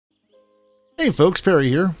Hey folks, Peri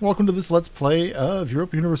here. Welcome to this Let's Play of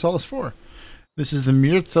Europa Universalis 4. This is the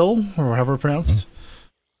Myrtille, or however pronounced,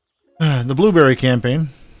 the Blueberry campaign.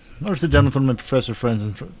 I'll sit down with one of my professor friends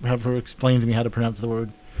and have her explain to me how to pronounce the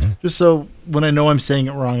word. Just so when I know I'm saying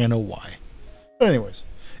it wrong, I know why. But anyways,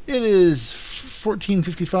 it is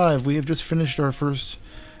 1455. We have just finished our first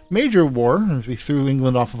major war as we threw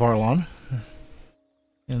England off of Arlon.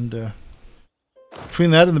 And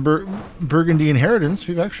between that and the Burgundy inheritance,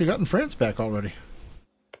 we've actually gotten France back already.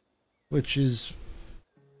 Which is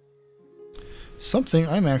something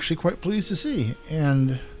I'm actually quite pleased to see.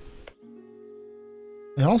 And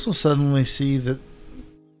I also suddenly see that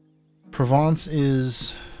Provence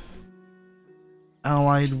is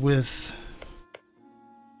allied with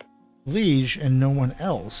Liege and no one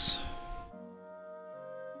else.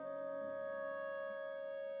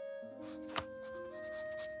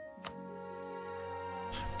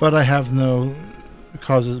 But I have no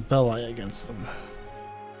causes belli against them.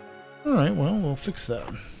 Alright, well, we'll fix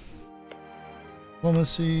that.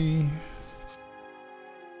 Diplomacy.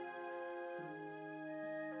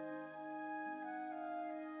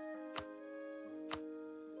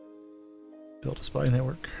 Build a spy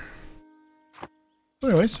network.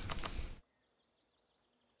 Anyways.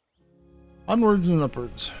 Onwards and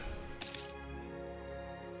upwards.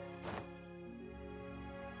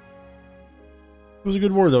 It was a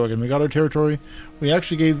good war, though. Again, we got our territory. We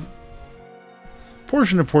actually gave a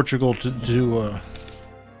portion of Portugal to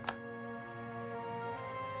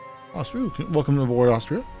Austria. Welcome aboard,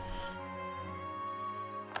 Austria.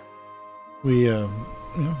 We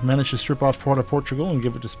managed to strip off part of Portugal and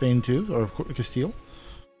give it to Spain too, or Castille.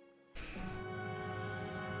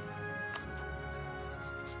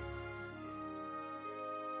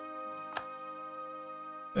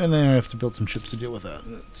 And then I have to build some ships to deal with that.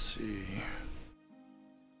 Let's see.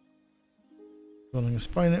 Building a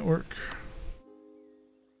spy network.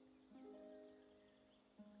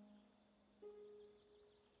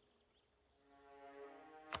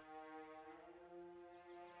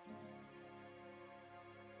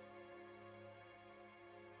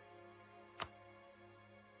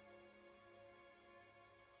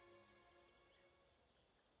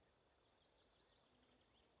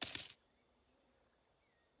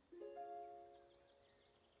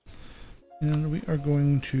 And we are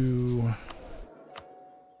going to...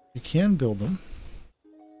 We can build them.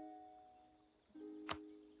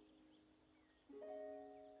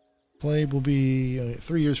 Play will be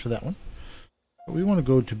 3 years for that one. But we want to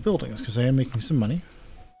go to buildings because I am making some money.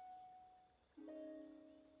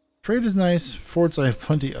 Trade is nice. Forts I have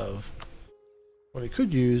plenty of. What I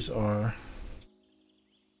could use are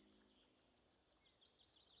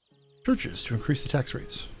churches to increase the tax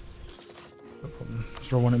rates.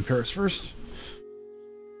 Throw one in Paris first.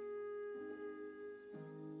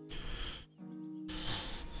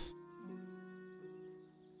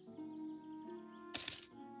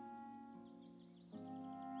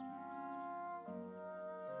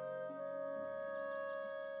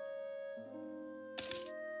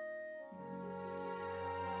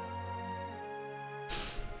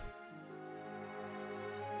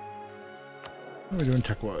 What are we doing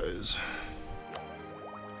tech-wise?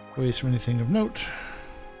 Waste from anything of note.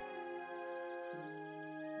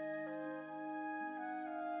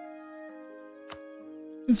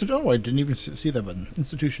 Oh, I didn't even see that button.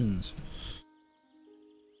 Institutions.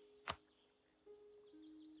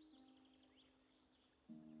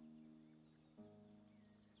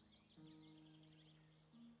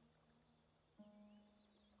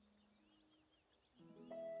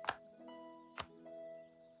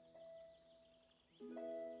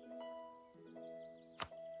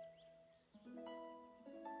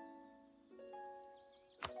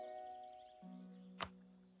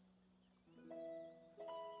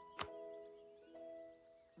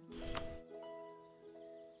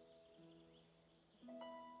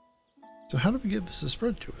 So how do we get this to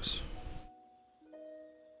spread to us?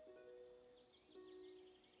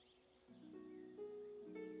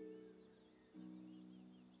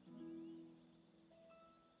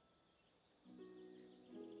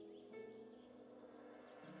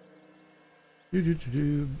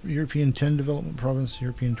 European 10 development province,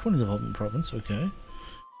 European 20 development province, okay.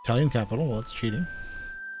 Italian capital, well that's cheating.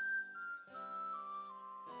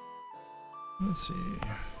 Let's see.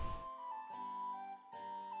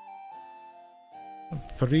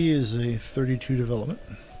 Peri is a 32 development.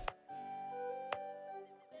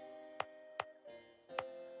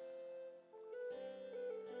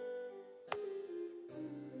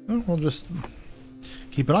 Well, we'll just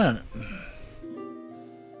keep an eye on it.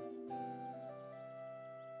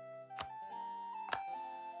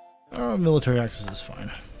 Military access is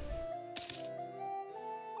fine.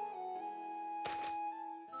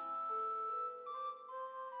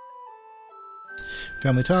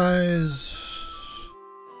 Family ties.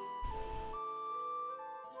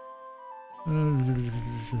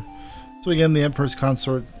 So again, the Emperor's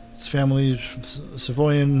consort's family,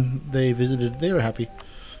 Savoyan, they visited. They were happy.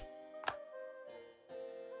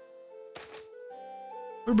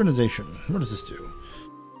 Urbanization. What does this do?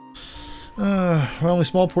 Well, only a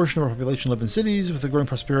small portion of our population live in cities. With the growing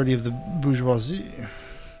prosperity of the bourgeoisie,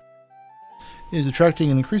 it is attracting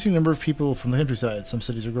an increasing number of people from the countryside. Some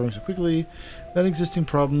cities are growing so quickly that existing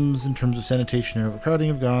problems in terms of sanitation and overcrowding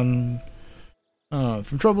have gone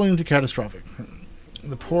from troubling to catastrophic.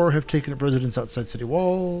 The poor have taken up residence outside city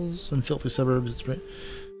walls and filthy suburbs.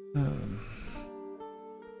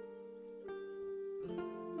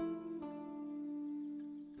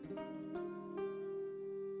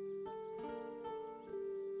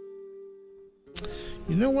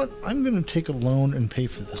 You know what? I'm going to take a loan and pay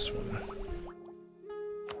for this one.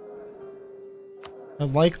 I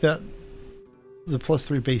like that the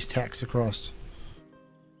 +3 base tax across.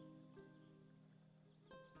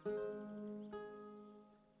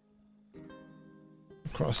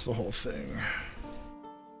 Across the whole thing.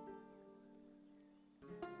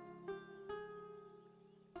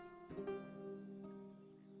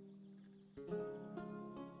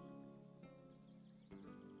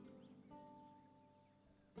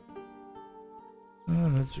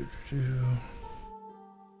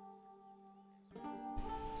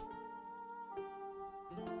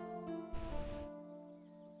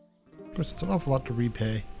 Of course, it's an awful lot to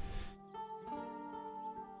repay.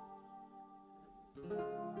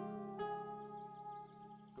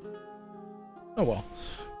 Oh well,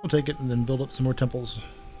 we'll take it and then build up some more temples.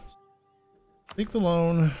 Take the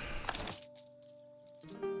loan.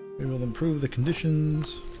 We will improve the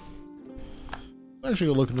conditions. I'll actually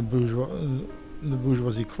go look at the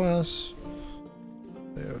bourgeoisie class.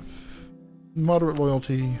 They have moderate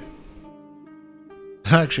loyalty.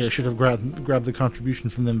 Actually, I should have grabbed the contribution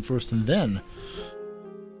from them first and then.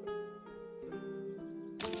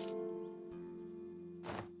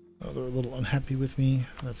 Oh, they're a little unhappy with me.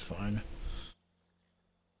 That's fine.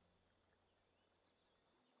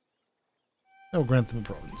 I'll grant them a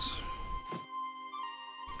province.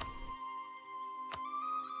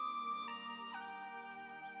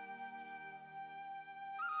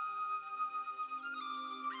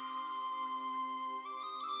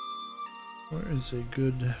 Where is a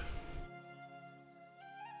good...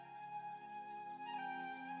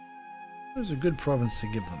 Where's a good province to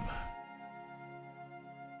give them?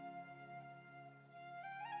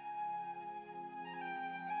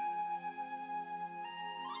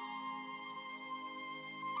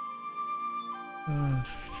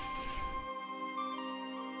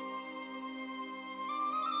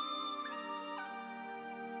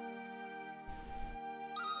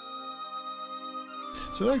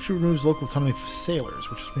 So it actually removes local autonomy for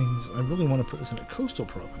sailors, which means I really want to put this in a coastal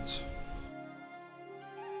province.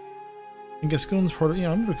 And Gascon's part of...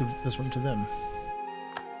 Yeah, I'm going to give this one to them.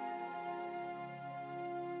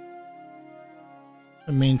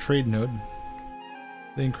 A main trade node.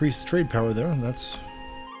 They increase the trade power there, and that's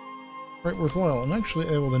quite worthwhile. And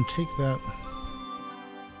actually, I will then take that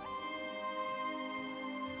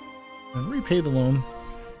and repay the loan.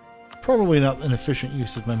 Probably not an efficient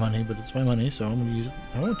use of my money, but it's my money, so I'm going to use it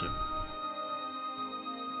if I want to.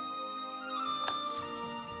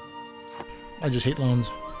 I just hate loans.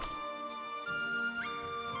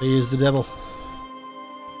 He is the devil.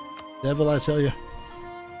 Devil, I tell you.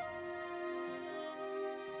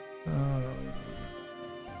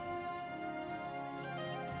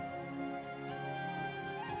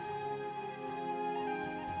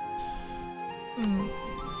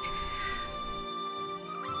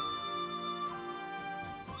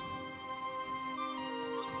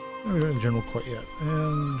 We're doing the general quite yet,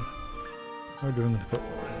 and we're doing the pit war.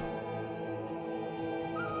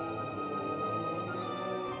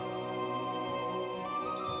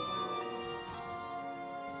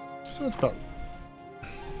 So it's about...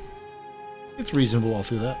 It's reasonable all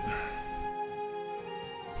through that.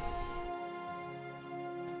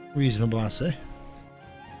 Reasonable, I say.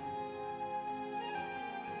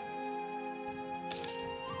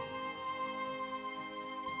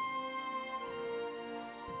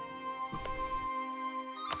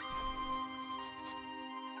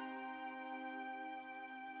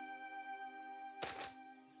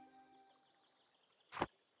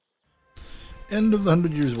 End of the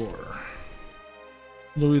 100 Years' War.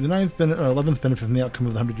 Louis the 11th benefited from the outcome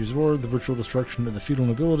of the 100 Years' War. The virtual destruction of the feudal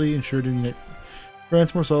nobility ensured to unite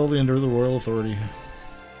France more solidly under the royal authority.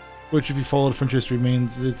 Which, if you followed French history,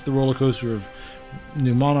 means it's the roller coaster of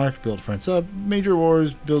new monarch, build France up, major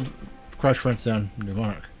wars, crash France down, new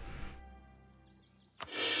monarch.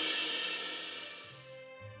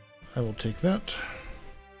 I will take that.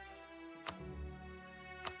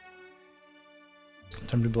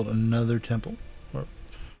 Time to build another temple or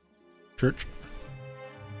church.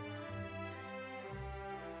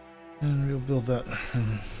 And we'll build that.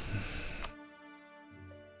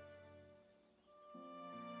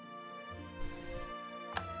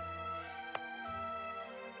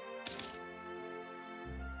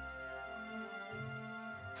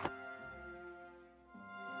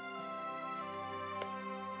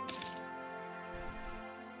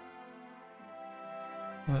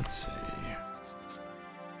 Let's see.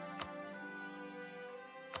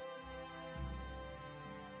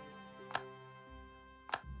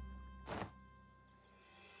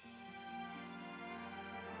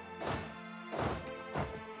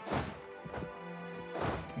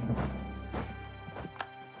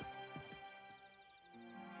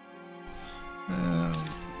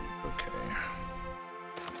 Okay.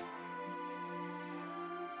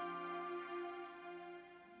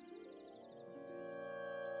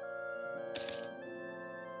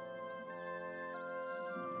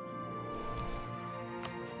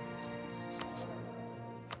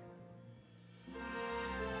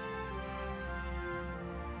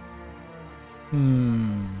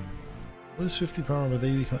 Lose 50 power, but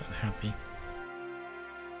they become unhappy.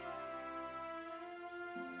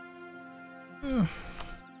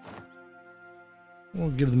 We'll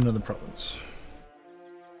give them another province.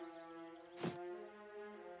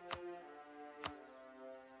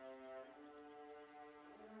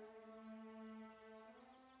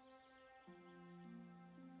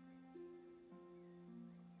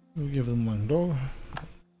 We'll give them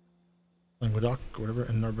Languedoc, or whatever,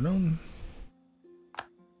 and Narbonne.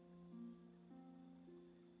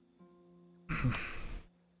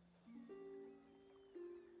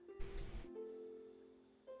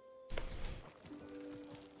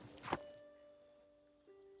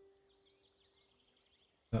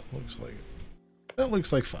 That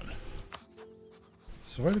looks like fun.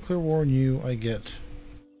 So if I declare war on you, I get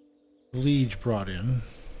Liege brought in.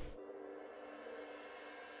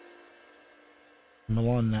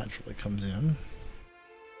 Milan naturally comes in.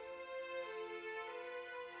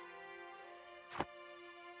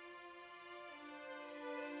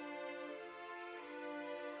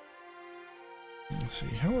 Let's see,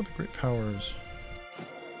 how are the great powers?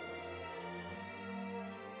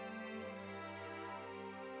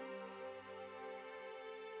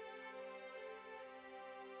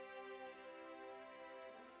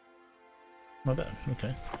 Not bad,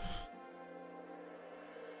 okay.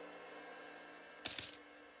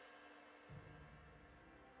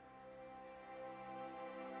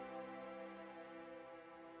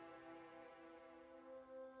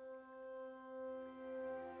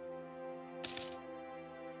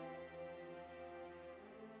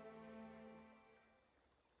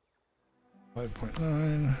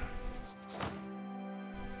 $5.9.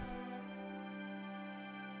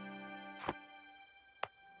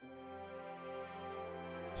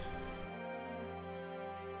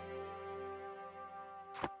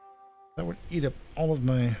 That would eat up all of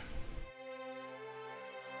my...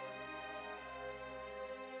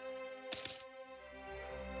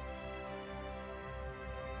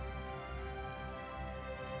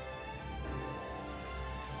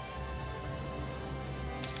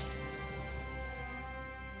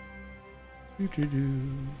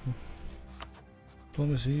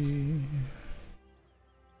 Diplomacy.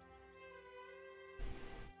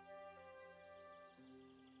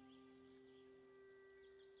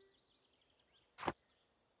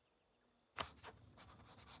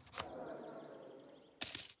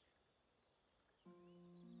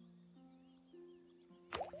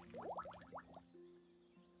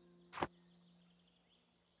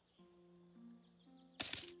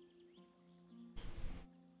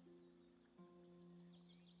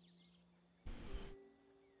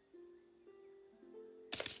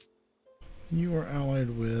 You are allied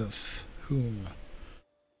with whom?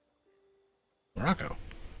 Morocco.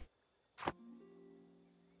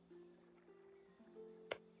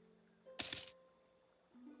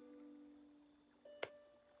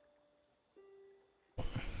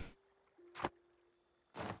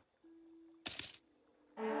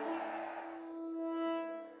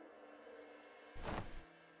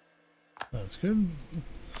 That's good.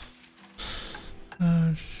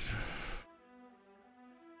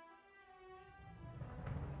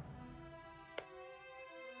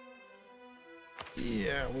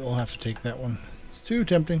 Yeah, we'll have to take that one. It's too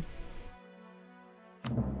tempting.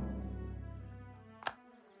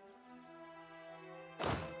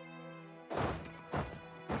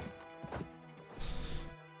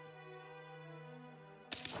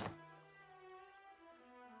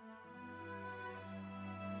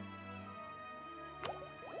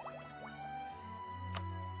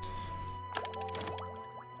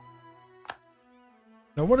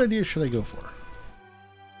 Now, what idea should I go for?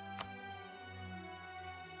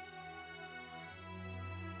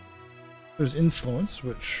 There's influence,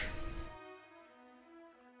 which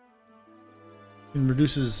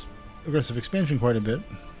reduces aggressive expansion quite a bit,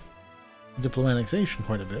 diplo annexation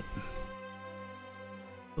quite a bit.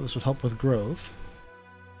 So this would help with growth.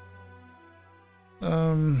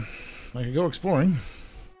 I could go exploring.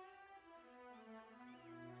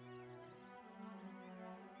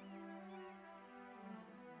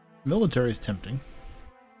 Military is tempting.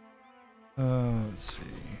 Let's see.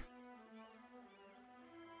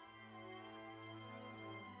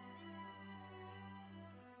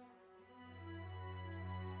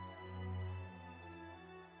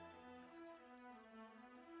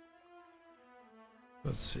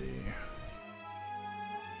 Let's see.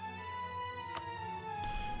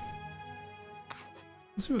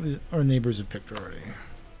 Let's see what our neighbors have picked already.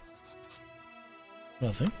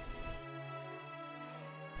 Nothing.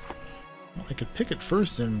 Well, I could pick it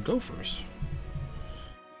first and go first.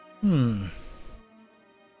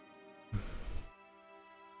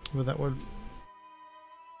 But that would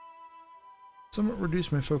somewhat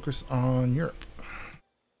reduce my focus on Europe.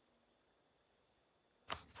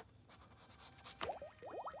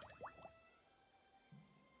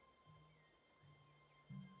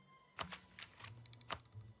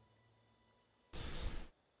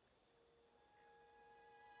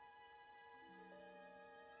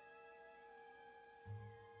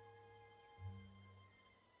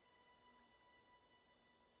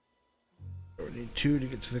 We need 2 to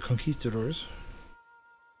get to the conquistadors.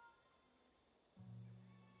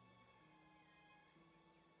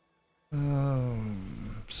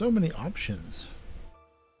 So many options.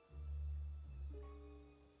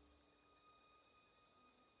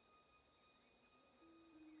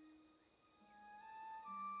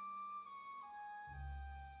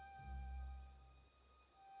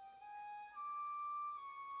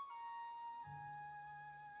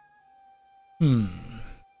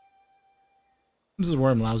 This is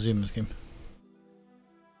where I'm lousy in this game.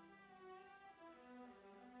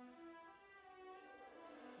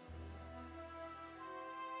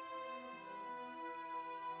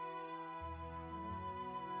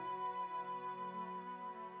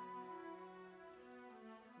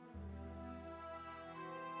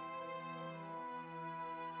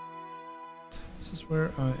 This is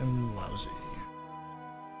where I am lousy.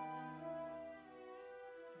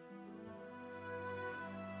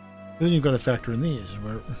 Then you've got to factor in these,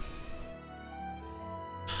 where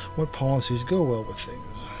what policies go well with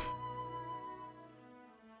things.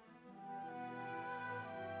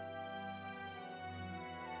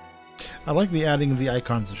 I like the adding of the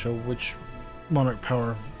icons to show which monarch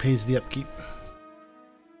power pays the upkeep.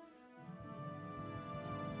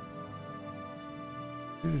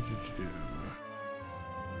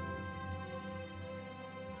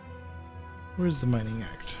 Where's the Mining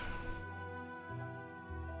Act?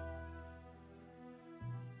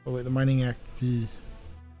 Oh wait, the Mining Act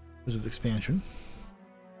was with expansion.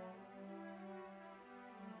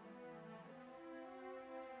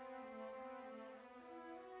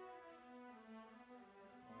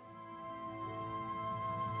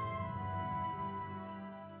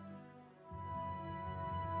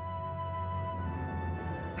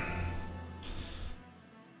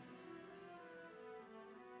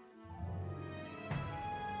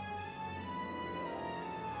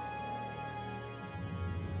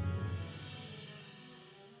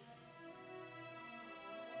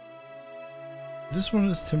 This one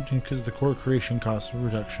is tempting because of the core creation cost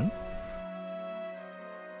reduction.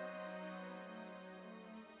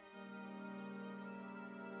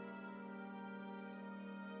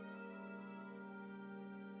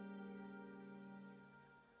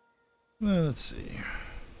 Let's see.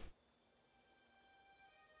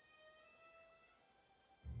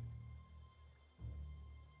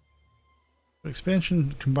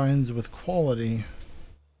 Expansion combines with quality.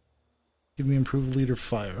 Give me improved leader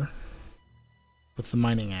fire. With the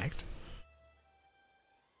Mining Act.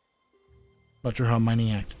 Not sure how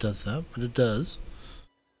Mining Act does that, but it does.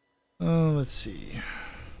 Let's see.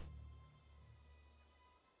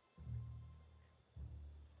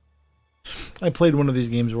 I played one of these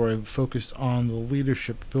games where I focused on the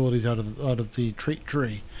leadership abilities out of the trait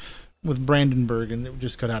tree with Brandenburg, and it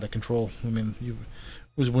just got out of control. I mean, you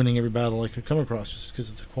was winning every battle I could come across just because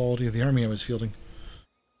of the quality of the army I was fielding.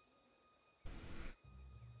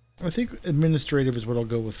 I think administrative is what I'll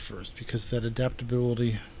go with first, because that adaptability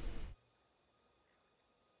is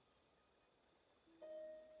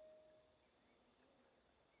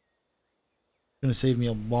going to save me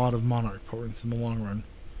a lot of monarch points in the long run.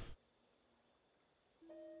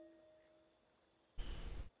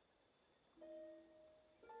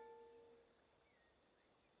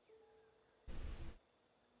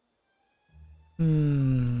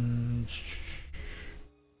 Hmm.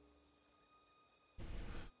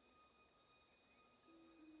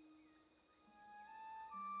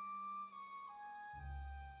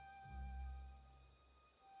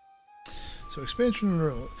 So expansion.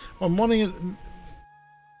 Well, I'm wanting it.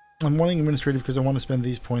 I'm wanting administrative because I want to spend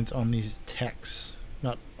these points on these techs,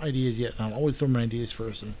 not ideas yet. I'm always throwing my ideas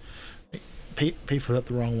first and pay for that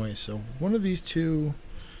the wrong way. So one of these two.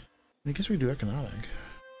 I guess we do economic.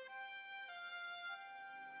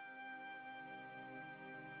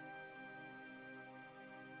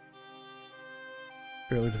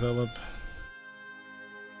 Barely develop.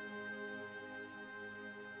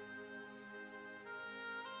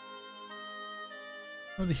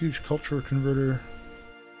 Not a huge culture converter.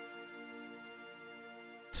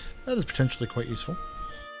 That is potentially quite useful.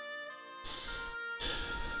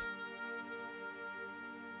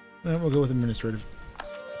 And we'll go with administrative.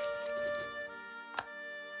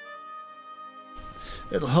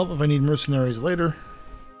 It'll help if I need mercenaries later.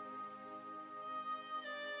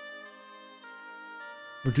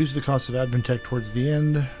 Reduce the cost of admin tech towards the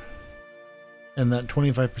end. And that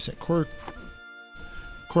 25%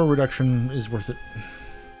 core reduction is worth it.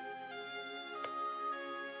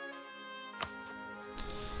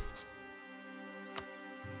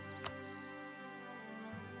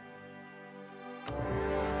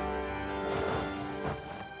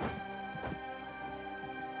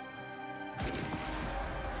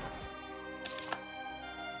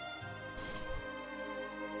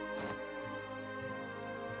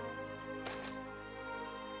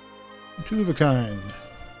 Two of a kind.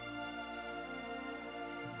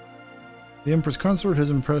 The Empress Consort has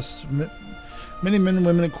impressed many men and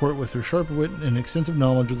women at court with her sharp wit and extensive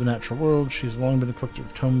knowledge of the natural world. She has long been a collector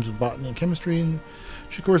of tomes of botany and chemistry, and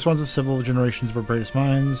she corresponds with several generations of her brightest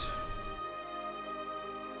minds.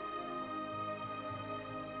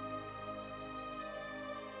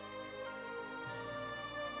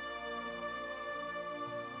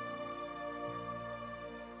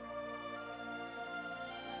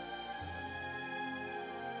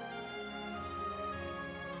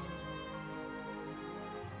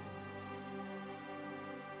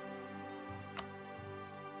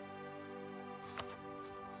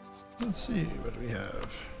 Let's see, what do we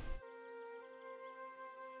have?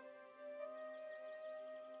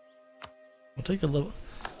 I'll take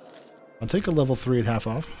a level 3 at half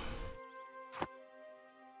off.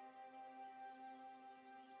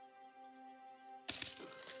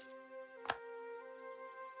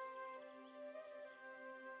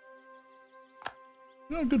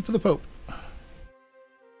 No, good for the Pope.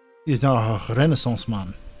 He is now a Renaissance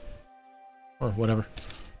man. Or whatever.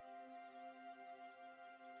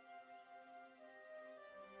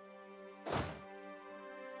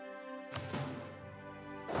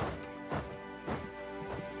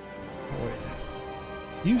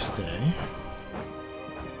 You stay.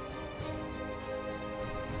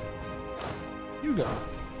 You go.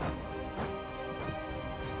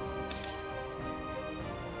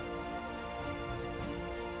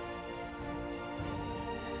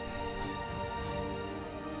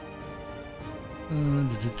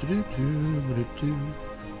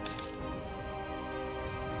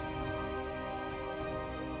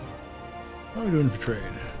 How are we doing for trade?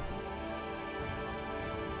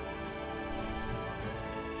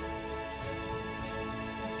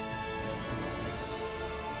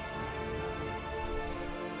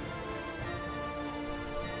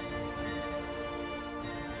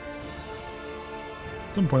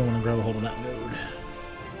 At some point I want to grab a hold of that node.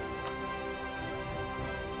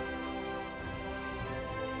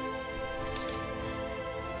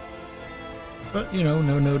 But, you know,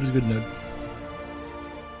 no node is a good node.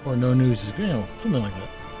 Or no news is good, you know, something like that.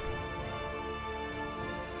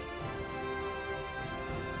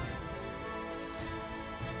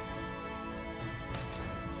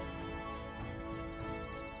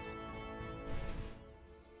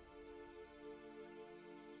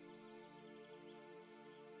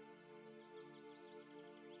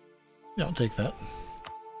 Yeah, I'll take that.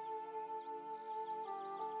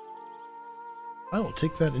 I will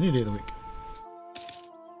take that any day of the week.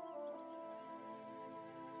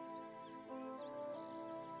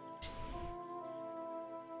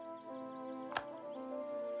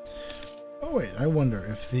 Oh wait, I wonder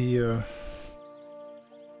if the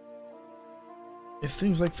if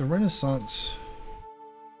things like the Renaissance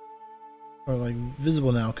are like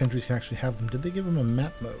visible now, countries can actually have them. Did they give them a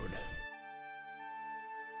map mode?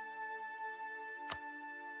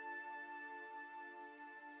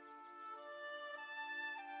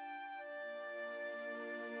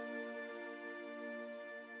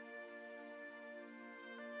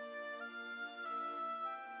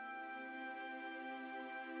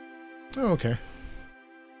 Oh, okay.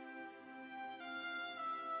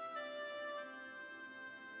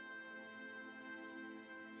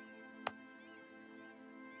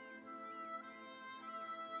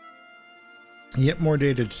 Yet more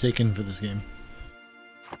data to take in for this game.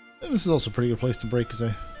 And this is also a pretty good place to break as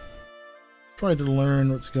I try to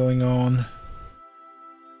learn what's going on.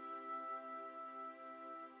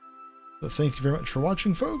 So thank you very much for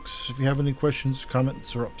watching, folks. If you have any questions,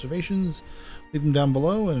 comments, or observations, leave them down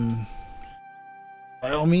below, and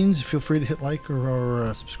by all means, feel free to hit like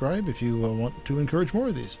or subscribe if you want to encourage more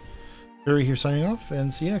of these. Peri here signing off,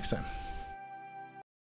 and see you next time.